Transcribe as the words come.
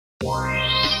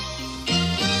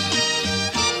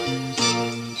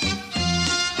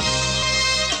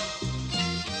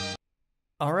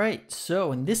All right,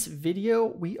 so in this video,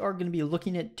 we are going to be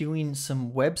looking at doing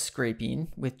some web scraping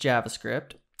with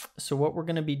JavaScript. So what we're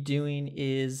going to be doing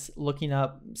is looking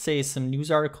up, say, some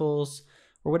news articles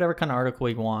or whatever kind of article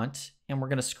we want, and we're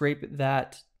going to scrape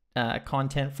that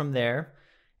content from there,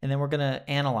 and then we're going to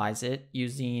analyze it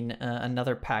using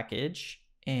another package,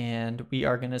 and we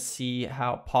are going to see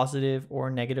how positive or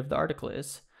negative the article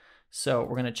is. So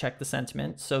we're going to check the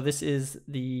sentiment. So this is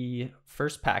the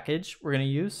first package we're going to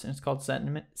use, and it's called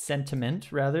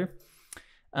sentiment rather.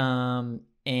 And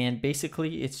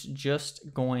basically it's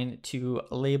just going to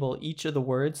label each of the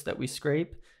words that we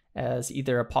scrape as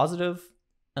either a positive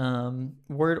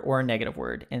word or a negative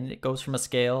word. And it goes from a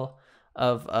scale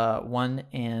of 1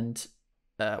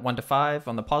 to 5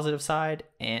 on the positive side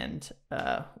and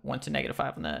 1 to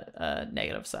 -5 on the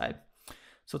negative side.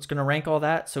 So it's going to rank all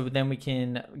that, so then we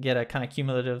can get a kind of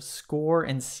cumulative score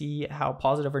and see how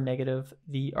positive or negative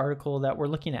the article that we're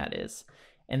looking at is.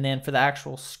 And then for the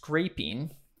actual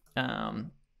scraping, we're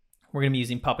going to be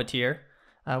using Puppeteer,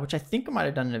 which I think I might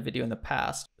have done in a video in the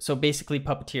past. So basically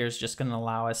Puppeteer is just going to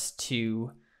allow us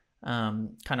to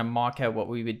kind of mock out what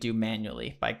we would do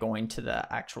manually by going to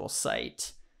the actual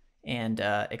site and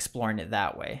exploring it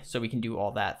that way. So we can do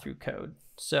all that through code.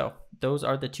 So those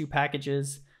are the two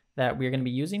packages that we're going to be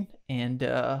using, and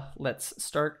let's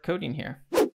start coding here.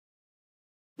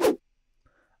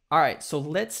 All right, so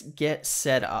let's get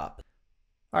set up.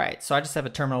 All right, so I just have a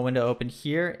terminal window open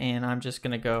here, and I'm just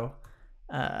going to go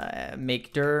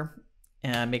make dir,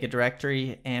 make a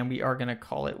directory, and we are going to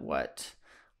call it what?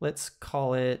 Let's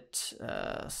call it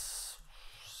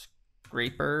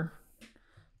scraper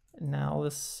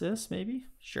analysis, maybe?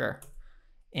 Sure.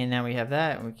 And now we have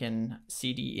that, and we can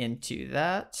cd into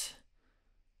that.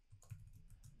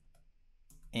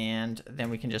 And then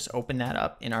we can just open that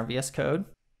up in our VS Code.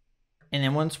 And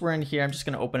then once we're in here, I'm just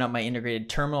going to open up my integrated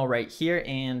terminal right here,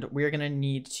 and we're going to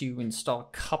need to install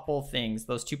a couple things,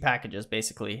 those two packages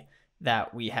basically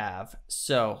that we have.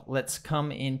 So let's come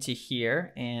into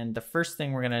here, and the first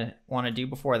thing we're going to want to do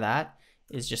before that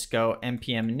is just go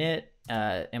npm init,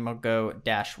 and we'll go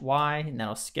 -y, and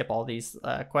that'll skip all these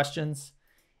questions.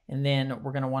 And then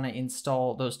we're going to want to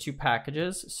install those two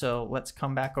packages. So let's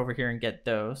come back over here and get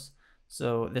those.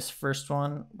 So this first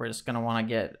one, we're just going to want to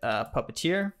get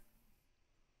Puppeteer.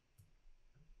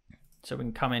 So we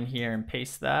can come in here and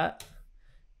paste that.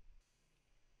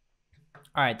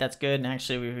 All right, that's good. And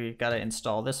actually we've got to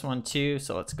install this one too.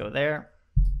 So let's go there.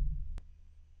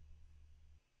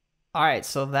 All right,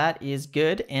 so that is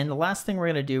good. And the last thing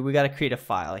we're going to do, we got to create a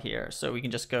file here. So we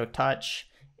can just go touch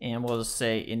and we'll just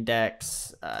say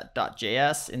index.js.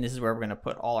 And this is where we're going to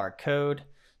put all our code.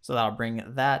 So that'll bring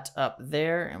that up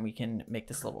there, and we can make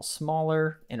this a little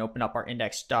smaller and open up our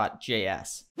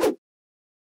index.js.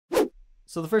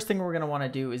 So the first thing we're going to want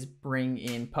to do is bring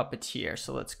in Puppeteer.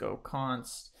 So let's go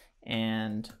const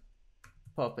and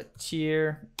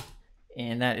Puppeteer,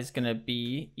 and that is going to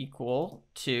be equal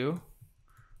to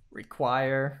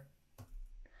require,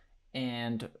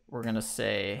 and we're going to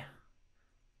say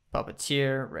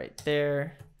Puppeteer right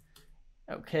there.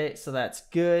 Okay, so that's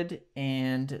good,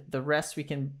 and the rest we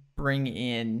can bring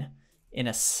in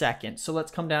a second. So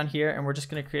let's come down here, and we're just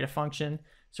going to create a function.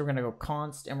 So we're going to go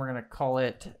const, and we're going to call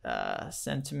it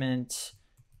sentiment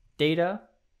data,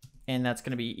 and that's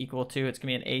going to be equal to, it's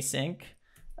going to be an async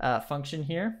function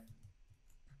here,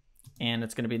 and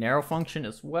it's going to be an arrow function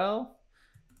as well.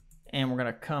 And we're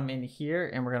going to come in here,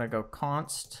 and we're going to go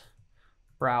const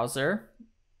browser,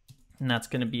 and that's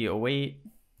going to be await.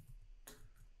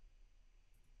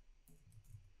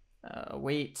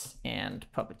 Wait and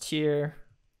Puppeteer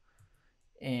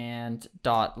and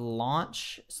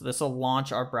 .launch. So this will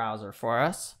launch our browser for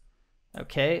us.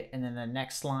 Okay, and then the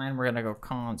next line we're gonna go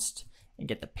const and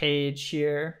get the page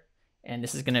here, and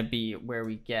this is gonna be where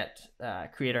we get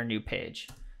create our new page.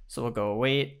 So we'll go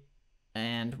await,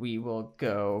 and we will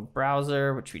go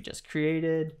browser, which we just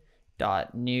created,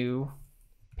 .new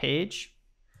page,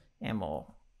 and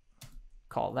we'll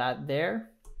call that there.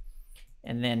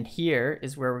 And then here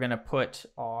is where we're going to put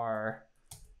our,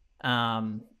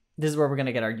 this is where we're going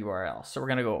to get our URL. So we're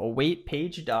going to go await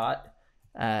page dot,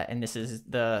 and this is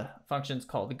the function's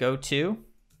called go to.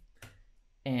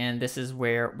 And this is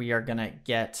where we are going to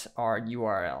get our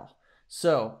URL.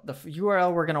 So the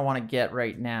URL we're going to want to get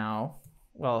right now,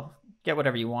 well, get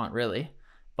whatever you want really,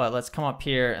 but let's come up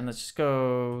here and let's just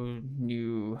go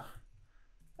New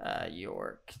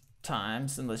York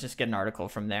Times, and let's just get an article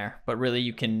from there. But really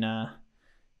you can,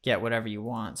 get whatever you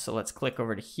want. So let's click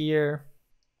over to here,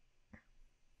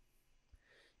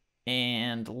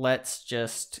 and let's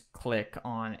just click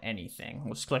on anything.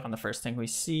 We'll just click on the first thing we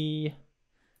see.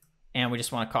 and we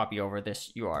just want to copy over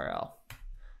this URL.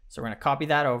 So we're going to copy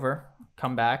that over,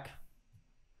 come back,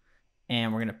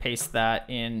 and we're going to paste that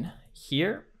in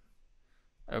here.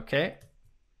 Okay.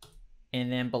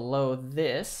 And then below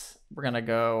this, we're going to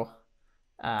go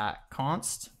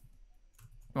const.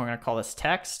 We're going to call this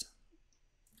text,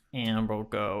 and we'll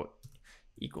go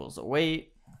equals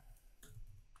await.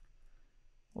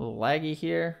 A little laggy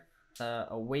here.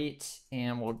 Await,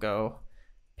 and we'll go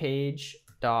page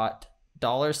dot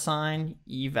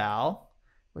 $eval,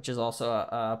 which is also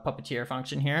a Puppeteer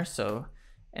function here. So,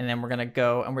 and then we're gonna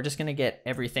go and we're just gonna get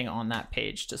everything on that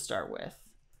page to start with.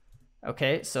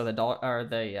 Okay, so the dollar or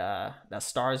the that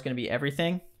star is gonna be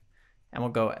everything, and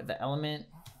we'll go the element,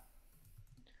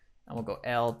 and we'll go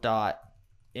L dot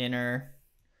inner,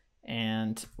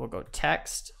 and we'll go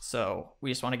text. So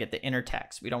we just want to get the inner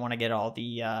text. We don't want to get all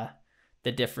the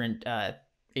different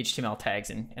HTML tags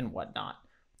and whatnot.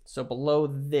 So below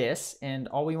this, and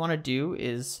all we want to do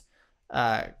is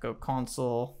go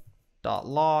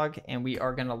console.log, and we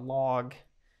are going to log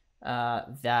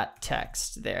that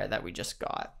text there that we just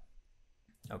got.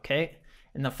 Okay,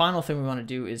 and the final thing we want to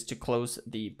do is to close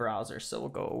the browser. So we'll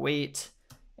go await,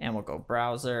 and we'll go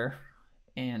browser,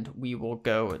 and we will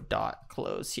go dot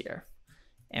close here,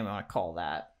 and we want to call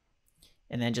that.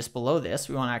 And then just below this,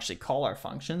 we want to actually call our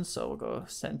function. So we'll go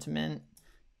sentiment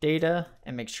data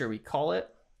and make sure we call it.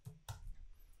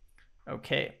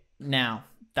 Okay, now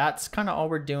that's kind of all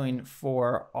we're doing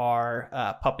for our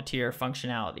Puppeteer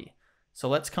functionality. So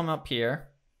let's come up here,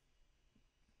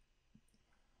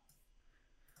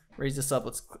 raise this up.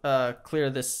 Let's clear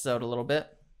this out a little bit.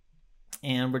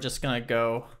 And we're just going to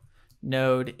go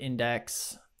node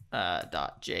index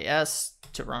 .js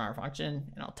to run our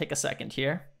function. And I'll take a second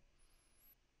here.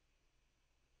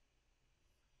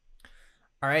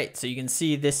 All right, so you can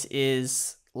see this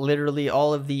is literally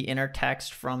all of the inner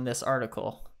text from this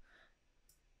article.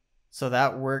 So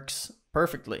that works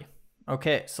perfectly.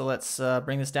 Okay, so let's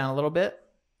bring this down a little bit.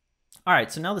 All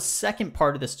right, so now the second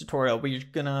part of this tutorial, we're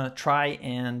gonna try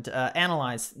and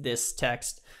analyze this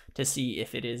text to see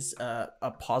if it is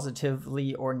a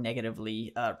positively or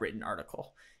negatively written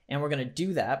article. And we're gonna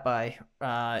do that by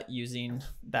using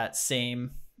that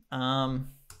same package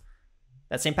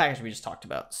we just talked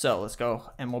about. So let's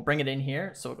go, and we'll bring it in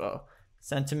here. So we'll go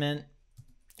sentiment,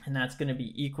 and that's gonna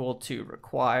be equal to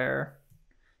require,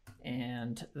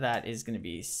 and that is gonna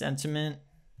be sentiment.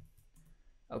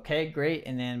 Okay, great.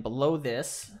 And then below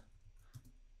this,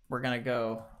 we're gonna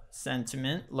go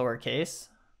sentiment, lowercase,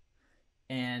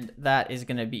 and that is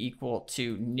gonna be equal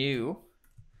to new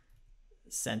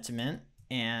sentiment,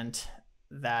 and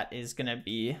that is gonna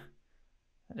be,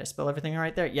 did I spell everything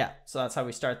right there? Yeah, so that's how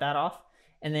we start that off.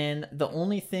 And then the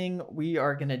only thing we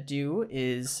are gonna do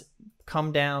is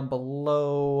come down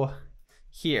below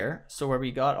here, so where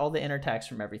we got all the inner text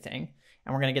from everything,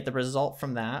 and we're gonna get the result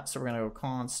from that. So we're gonna go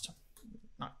const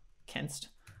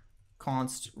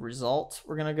result,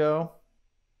 we're gonna go,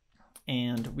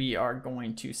 and we are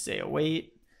going to say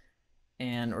await,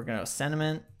 and we're gonna go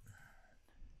sentiment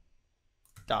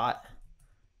dot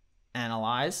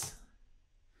analyze,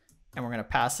 and we're gonna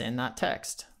pass in that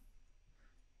text.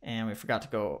 And we forgot to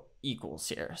go equals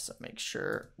here, so make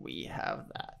sure we have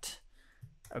that.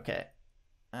 Okay,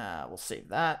 we'll save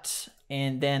that.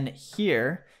 And then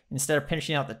here, instead of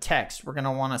finishing out the text, we're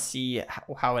gonna wanna see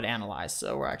how it analyzed.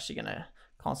 So we're actually gonna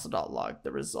console.log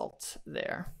the result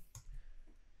there.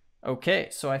 Okay,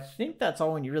 so I think that's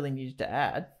all we really needed to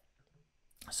add.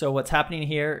 So what's happening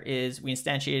here is we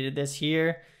instantiated this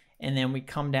here, and then we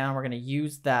come down, we're gonna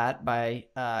use that by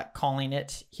calling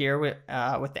it here with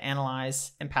the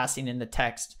analyze and passing in the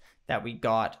text that we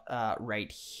got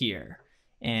right here.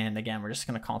 And again, we're just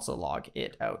gonna console log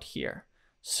it out here.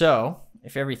 So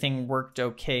if everything worked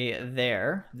okay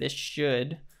there, this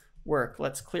should work.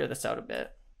 Let's clear this out a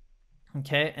bit.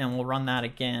 Okay, and we'll run that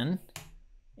again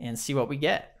and see what we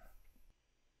get.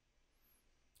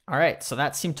 All right, so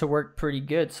that seemed to work pretty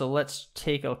good. So let's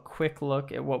take a quick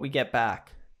look at what we get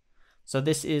back. So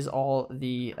this is all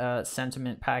the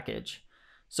sentiment package.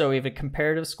 So we have a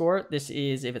comparative score. This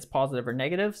is if it's positive or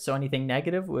negative. So anything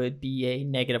negative would be a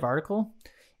negative article.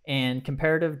 And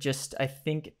comparative just, I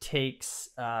think, takes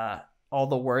all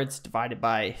the words divided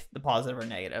by the positive or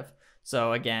negative.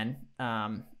 So again,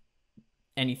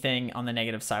 anything on the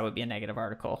negative side would be a negative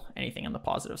article. Anything on the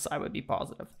positive side would be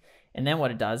positive. And then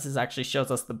what it does is actually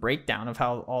shows us the breakdown of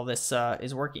how all this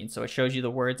is working. So it shows you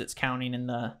the words it's counting in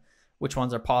the which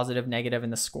ones are positive, negative,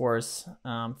 and the scores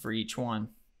for each one.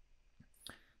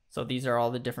 So these are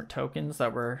all the different tokens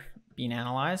that were being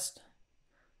analyzed.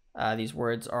 These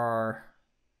are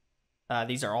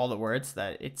all the words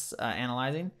that it's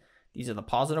analyzing. These are the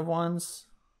positive ones.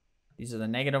 These are the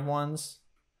negative ones.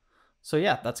 So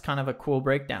yeah, that's kind of a cool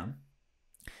breakdown.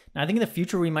 Now I think in the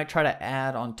future we might try to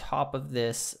add on top of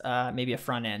this maybe a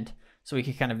front end, so we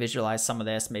could kind of visualize some of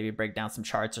this, maybe break down some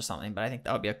charts or something. But I think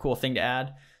that would be a cool thing to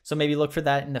add. So maybe look for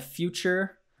that in the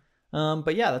future.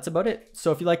 But yeah, that's about it.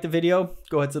 So if you like the video,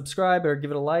 go ahead and subscribe or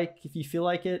give it a like if you feel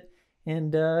like it.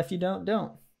 And if you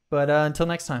don't. But until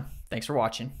next time, thanks for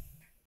watching.